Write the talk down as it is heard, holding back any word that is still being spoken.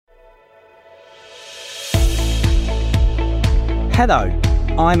Hello,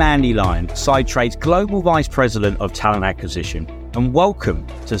 I'm Andy Lyon, Sidetrade's Global Vice President of Talent Acquisition, and welcome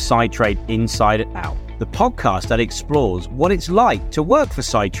to Sidetrade Inside Out, the podcast that explores what it's like to work for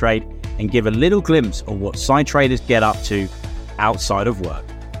Sidetrade and give a little glimpse of what Sidetraders get up to outside of work.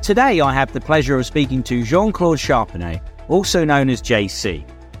 Today, I have the pleasure of speaking to Jean-Claude Charpenet, also known as JC,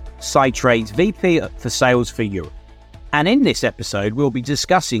 Sidetrade's VP for Sales for Europe. And in this episode, we'll be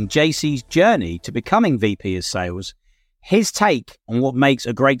discussing JC's journey to becoming VP of Sales, his take on what makes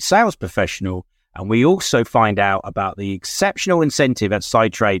a great sales professional, and we also find out about the exceptional incentive at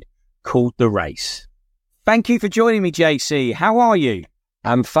Sidetrade called the Race. Thank you for joining me, JC. How are you?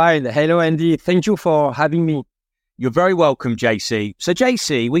 I'm fine. Hello, Andy. Thank you for having me. You're very welcome, JC. So,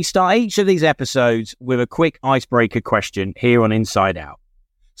 JC, we start each of these episodes with a quick icebreaker question here on Inside Out.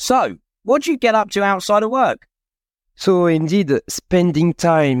 So, what do you get up to outside of work? So indeed, spending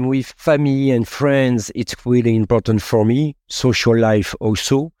time with family and friends, it's really important for me. Social life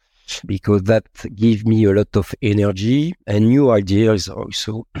also, because that gives me a lot of energy and new ideas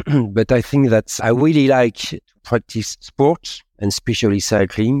also. But I think that I really like to practice sports and especially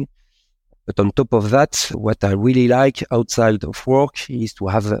cycling. But on top of that, what I really like outside of work is to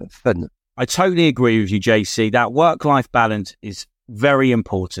have fun. I totally agree with you, JC. That work-life balance is very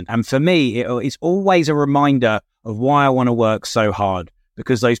important. And for me, it's always a reminder of why I want to work so hard,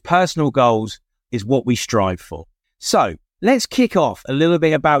 because those personal goals is what we strive for. So let's kick off a little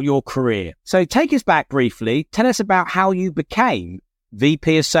bit about your career. So take us back briefly. Tell us about how you became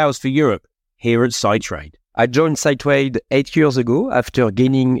VP of Sales for Europe here at Sidetrade. I joined Sidetrade 8 years ago after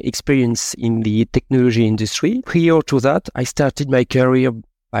gaining experience in the technology industry. Prior to that, I started my career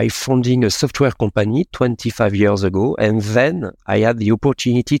by founding a software company 25 years ago. And then I had the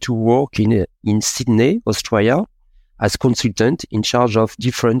opportunity to work in Sydney, Australia, as consultant in charge of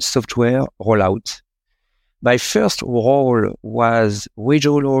different software rollouts. My first role was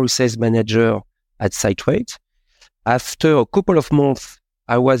regional sales manager at Sidetrade. After a couple of months,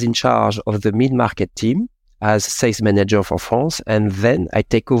 I was in charge of the mid-market team as sales manager for France. And then I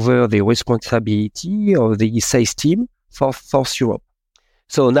take over the responsibility of the sales team for South Europe.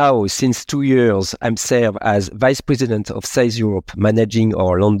 So now, since 2 years, I'm served as Vice President of Sales Europe, managing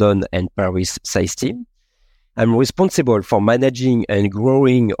our London and Paris sales team. I'm responsible for managing and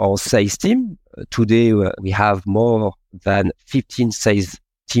growing our sales team. Today, we have more than 15 sales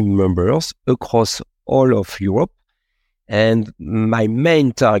team members across all of Europe. And my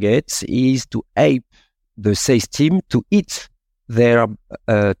main target is to help the sales team to hit their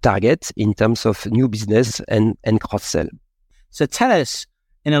target in terms of new business and cross-sell. So tell us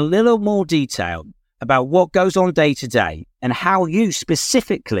in a little more detail about what goes on day to day and how you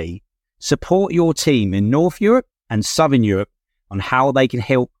specifically support your team in North Europe and Southern Europe on how they can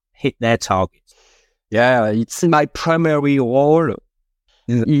help hit their targets. Yeah, it's my primary role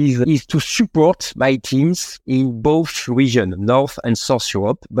is to support my teams in both regions, North and South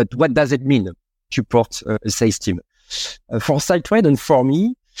Europe. But what does it mean, support a sales team? For Sidetrade and for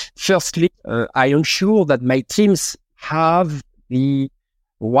me, firstly, I ensure that my teams have the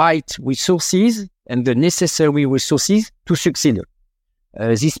right resources and the necessary resources to succeed.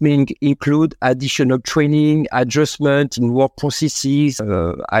 This may include additional training, adjustment in work processes.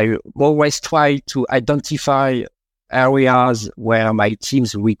 I always try to identify areas where my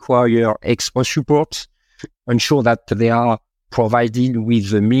teams require extra support, ensure that they are provided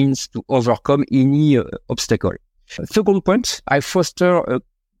with the means to overcome any obstacle. Second point, I foster a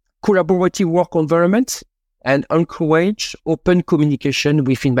collaborative work environment and encourage open communication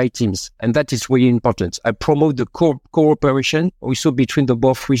within my teams. And that is really important. I promote the cooperation also between the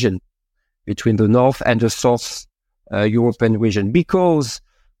both regions, between the North and the South European region, because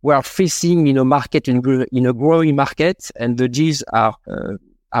we are facing in a growing market, and the deals are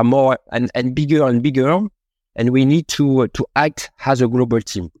more and bigger and bigger, and we need to act as a global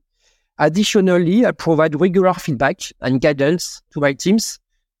team. Additionally, I provide regular feedback and guidance to my teams.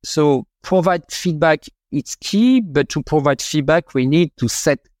 So provide feedback, it's key, but to provide feedback, we need to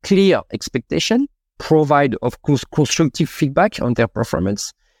set clear expectation, provide, of course, constructive feedback on their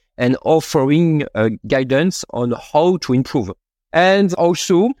performance, and offering guidance on how to improve. And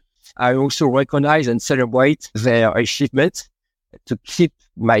also, I also recognize and celebrate their achievements to keep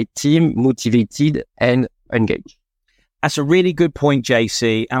my team motivated and engaged. That's a really good point,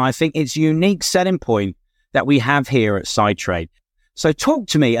 JC, and I think it's a unique selling point that we have here at Sidetrade. So talk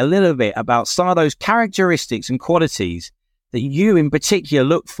to me a little bit about some of those characteristics and qualities that you in particular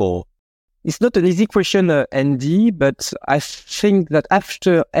look for. It's not an easy question, Andy, but I think that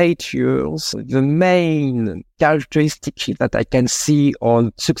after 8 years, the main characteristic that I can see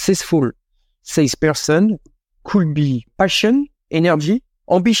on successful salesperson could be passion energy,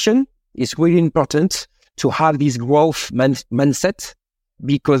 ambition is really important to have this growth mindset,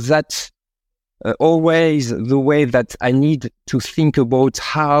 because that's always the way that I need to think about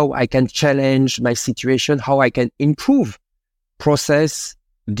how I can challenge my situation, how I can improve process,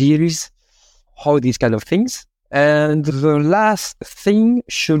 deals, all these kind of things. And the last thing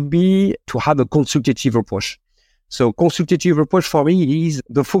should be to have a consultative approach. So consultative approach for me is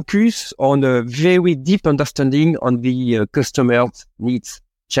the focus on a very deep understanding on the customer's needs,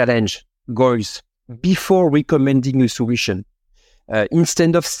 challenge, goals, before recommending a solution.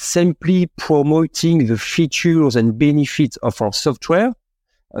 Instead of simply promoting the features and benefits of our software,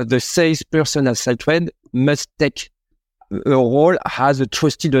 the salesperson at Sidetrade must take a role as a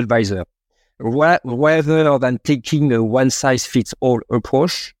trusted advisor. Rather than taking a one-size-fits-all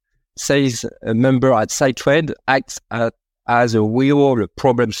approach, sales member at Sidetrade acts as a real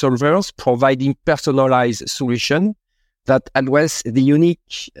problem solvers, providing personalized solution that address the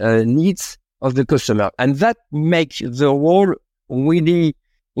unique needs of the customer. And that makes the role really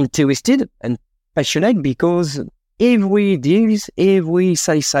interested and passionate, because every deals, every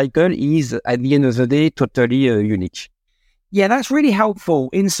sales cycle is, at the end of the day, totally unique. Yeah, that's really helpful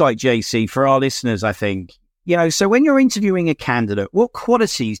insight, JC, for our listeners, I think. So when you're interviewing a candidate, what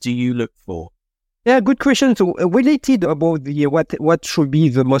qualities do you look for? Yeah, good question. So related about the what should be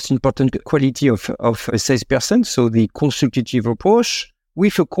the most important quality of a salesperson. So the consultative approach.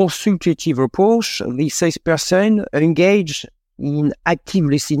 With a consultative approach, the salesperson engage in active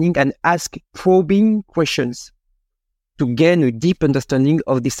listening and ask probing questions to gain a deep understanding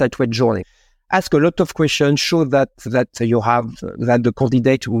of the Sidetrade journey. Ask a lot of questions, show that the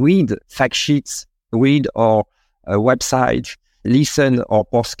candidate read fact sheets, read our website, listen or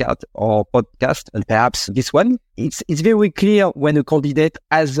podcast, and perhaps this one. It's very clear when a candidate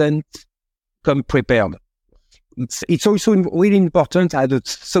hasn't come prepared. It's also really important at the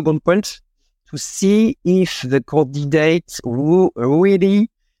second point to see if the candidate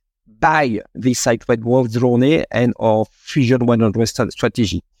really buy the Sidetrade growth journey and our Fusion 100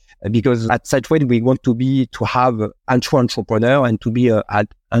 strategy. Because at Sidetrade, we want to have entrepreneur, and to be an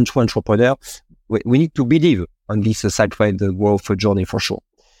entrepreneur, we need to believe on this Sidetrade growth journey for sure.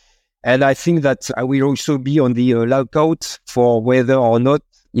 And I think that I will also be on the lookout for whether or not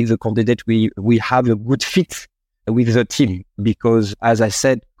if the candidate we have a good fit with the team, because as I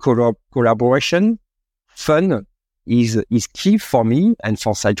said, collaboration, fun is key for me and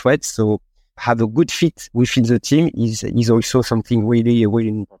for Sidetrade. So have a good fit within the team is also something really, really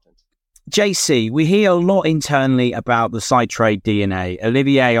important. JC, we hear a lot internally about the Sidetrade DNA.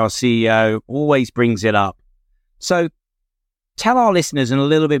 Olivier, our CEO, always brings it up. So tell our listeners in a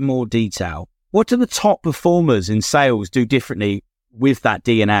little bit more detail, what do the top performers in sales do differently with that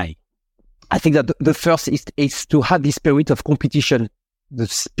DNA? I think that the first is to have the spirit of competition, the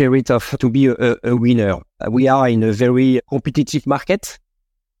spirit of to be a winner. We are in a very competitive market.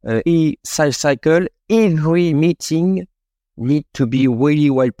 Every sales cycle, every meeting need to be really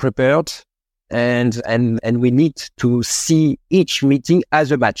well prepared, and we need to see each meeting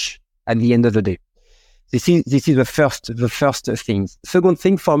as a match at the end of the day. This is the first thing. Second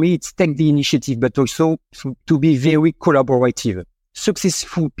thing for me, it's take the initiative, but also to be very collaborative.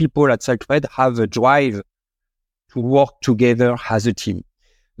 Successful people at Sidetrade have a drive to work together as a team.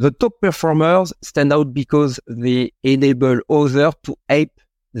 The top performers stand out because they enable others to help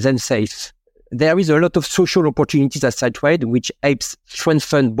themselves. There is a lot of social opportunities at Sidetrade, which helps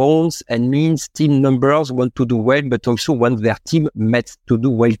strengthen bonds and means team members want to do well, but also want their team mates to do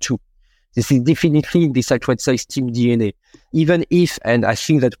well too. This is definitely the Sidetrade sales team DNA. Even if, and I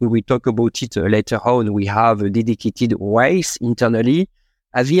think that we will talk about it later on, we have a dedicated ways internally.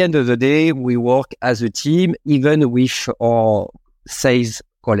 At the end of the day, we work as a team, even with our sales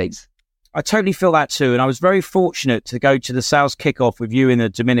colleagues. I totally feel that too. And I was very fortunate to go to the sales kickoff with you in the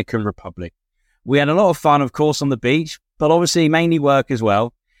Dominican Republic. We had a lot of fun, of course, on the beach, but obviously mainly work as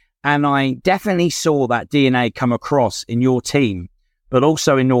well. And I definitely saw that DNA come across in your team, but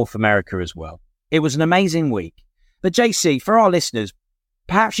also in North America as well. It was an amazing week. But JC, for our listeners,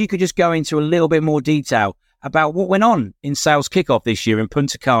 perhaps you could just go into a little bit more detail about what went on in sales kickoff this year in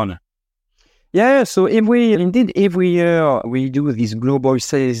Punta Cana. Yeah, so every year we do this global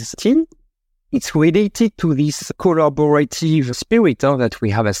sales team. It's related to this collaborative spirit that we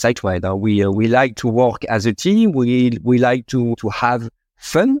have at Sidetrade. We like to work as a team. We like to have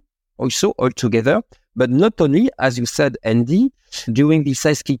fun also all together. But not only, as you said, Andy, during the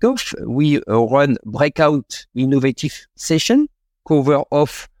sales kickoff, we run breakout innovative session, cover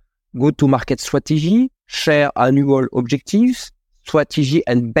off go-to-market strategy, share annual objectives, strategy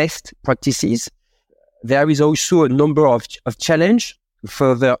and best practices. there is also a number of challenge to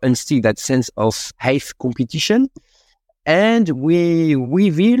further instill that sense of health competition. And we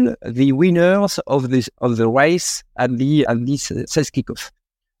reveal the winners of the race at this sales kickoff.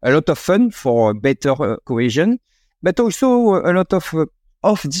 A lot of fun for better cohesion, but also a lot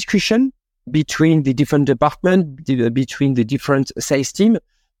of discussion between the different departments, between the different sales team.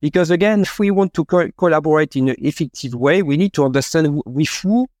 Because again, if we want to collaborate in an effective way, we need to understand with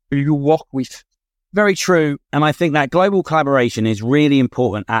who you work with. Very true. And I think that global collaboration is really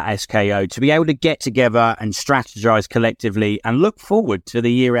important at SKO to be able to get together and strategize collectively and look forward to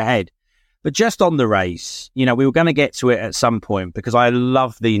the year ahead. But just on the race, we were going to get to it at some point because I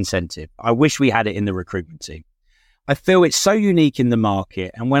love the incentive. I wish we had it in the recruitment team. I feel it's so unique in the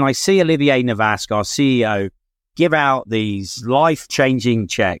market. And when I see Olivier Navasque, our CEO, give out these life-changing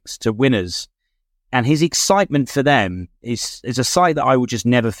checks to winners, and his excitement for them is a sight that I will just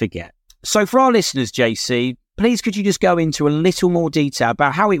never forget. So for our listeners, JC, please could you just go into a little more detail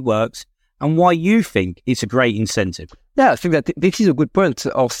about how it works and why you think it's a great incentive? Yeah, I think that this is a good point.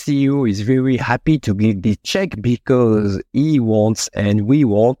 Our CEO is very happy to give this check because he wants and we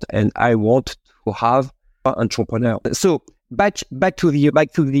want and I want to have an entrepreneur. So back to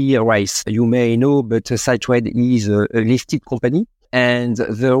the race. You may know, but Sidetrade is a listed company, and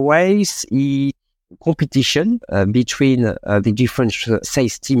the race is competition between the different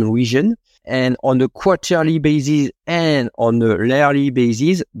sales team region, and on a quarterly basis and on a yearly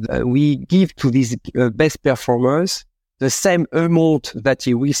basis, we give to these best performers the same amount that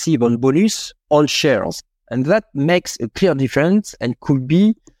you receive on bonus on shares, and that makes a clear difference and could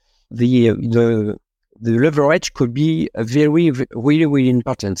be the leverage could be really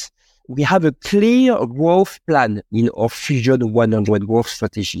important. We have a clear growth plan in our Fusion 100 growth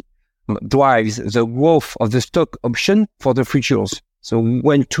strategy. Drives the growth of the stock option for the futures. So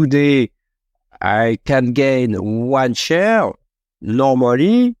when today I can gain 1 share,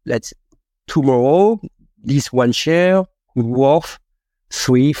 normally, tomorrow, this 1 share could worth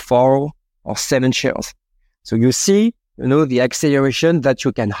 3, 4, or 7 shares. So you see, the acceleration that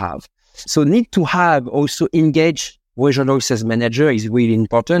you can have. So need to have also engage regional sales manager is really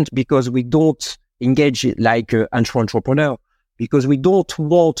important because we don't engage like an entrepreneur. Because we don't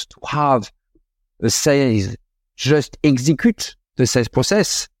want to have a sales just execute the sales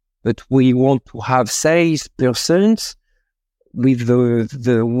process, but we want to have sales persons with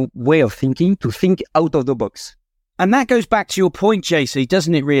the way of thinking to think out of the box. And that goes back to your point, JC,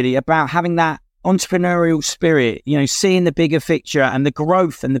 doesn't it really, about having that entrepreneurial spirit, seeing the bigger picture and the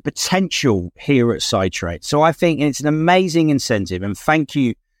growth and the potential here at Sidetrade. So I think it's an amazing incentive, and thank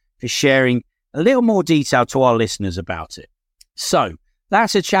you for sharing a little more detail to our listeners about it. So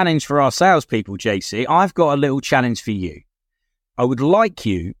that's a challenge for our salespeople, JC. I've got a little challenge for you. I would like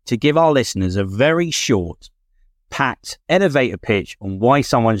you to give our listeners a very short, packed elevator pitch on why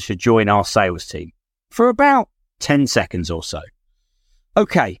someone should join our sales team for about 10 seconds or so.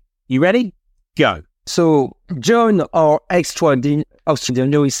 Okay, you ready? Go. So join our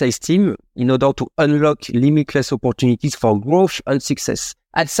extraordinary sales team in order to unlock limitless opportunities for growth and success.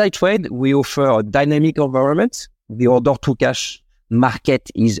 At Sidetrade, we offer a dynamic environment. The order-to-cash market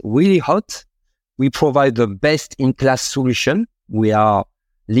is really hot. We provide the best-in-class solution. We are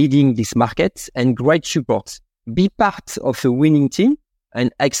leading this market and great support. Be part of a winning team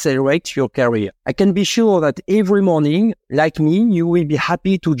and accelerate your career. I can be sure that every morning, like me, you will be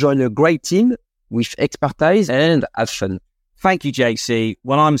happy to join a great team with expertise and have fun. Thank you, JC.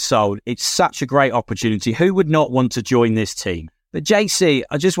 Well, I'm sold. It's such a great opportunity. Who would not want to join this team? But JC,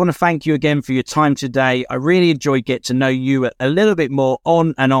 I just want to thank you again for your time today. I really enjoyed getting to know you a little bit more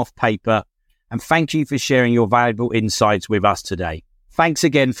on and off paper. And thank you for sharing your valuable insights with us today. Thanks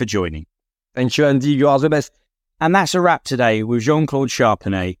again for joining. Thank you, Andy. You are the best. And that's a wrap today with Jean-Claude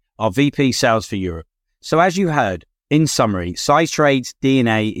Charpenet, our VP Sales for Europe. So as you heard, in summary, Sidetrade's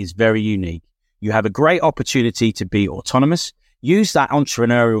DNA is very unique. You have a great opportunity to be autonomous, use that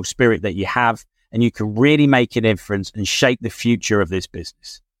entrepreneurial spirit that you have, and you can really make a difference and shape the future of this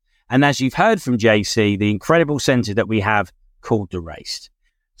business. And as you've heard from JC, the incredible center that we have called The Race.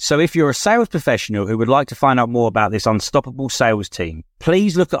 So if you're a sales professional who would like to find out more about this unstoppable sales team,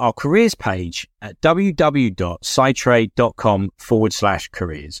 please look at our careers page at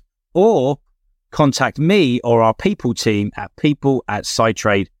www.sidetrade.com/careers, or contact me or our people team at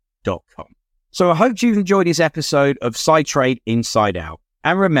people@sidetrade.com. So I hope you've enjoyed this episode of Sidetrade Inside Out.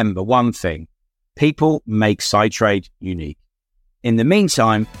 And remember one thing, people make Sidetrade unique. In the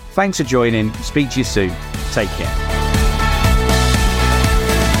meantime, thanks for joining. Speak to you soon. Take care.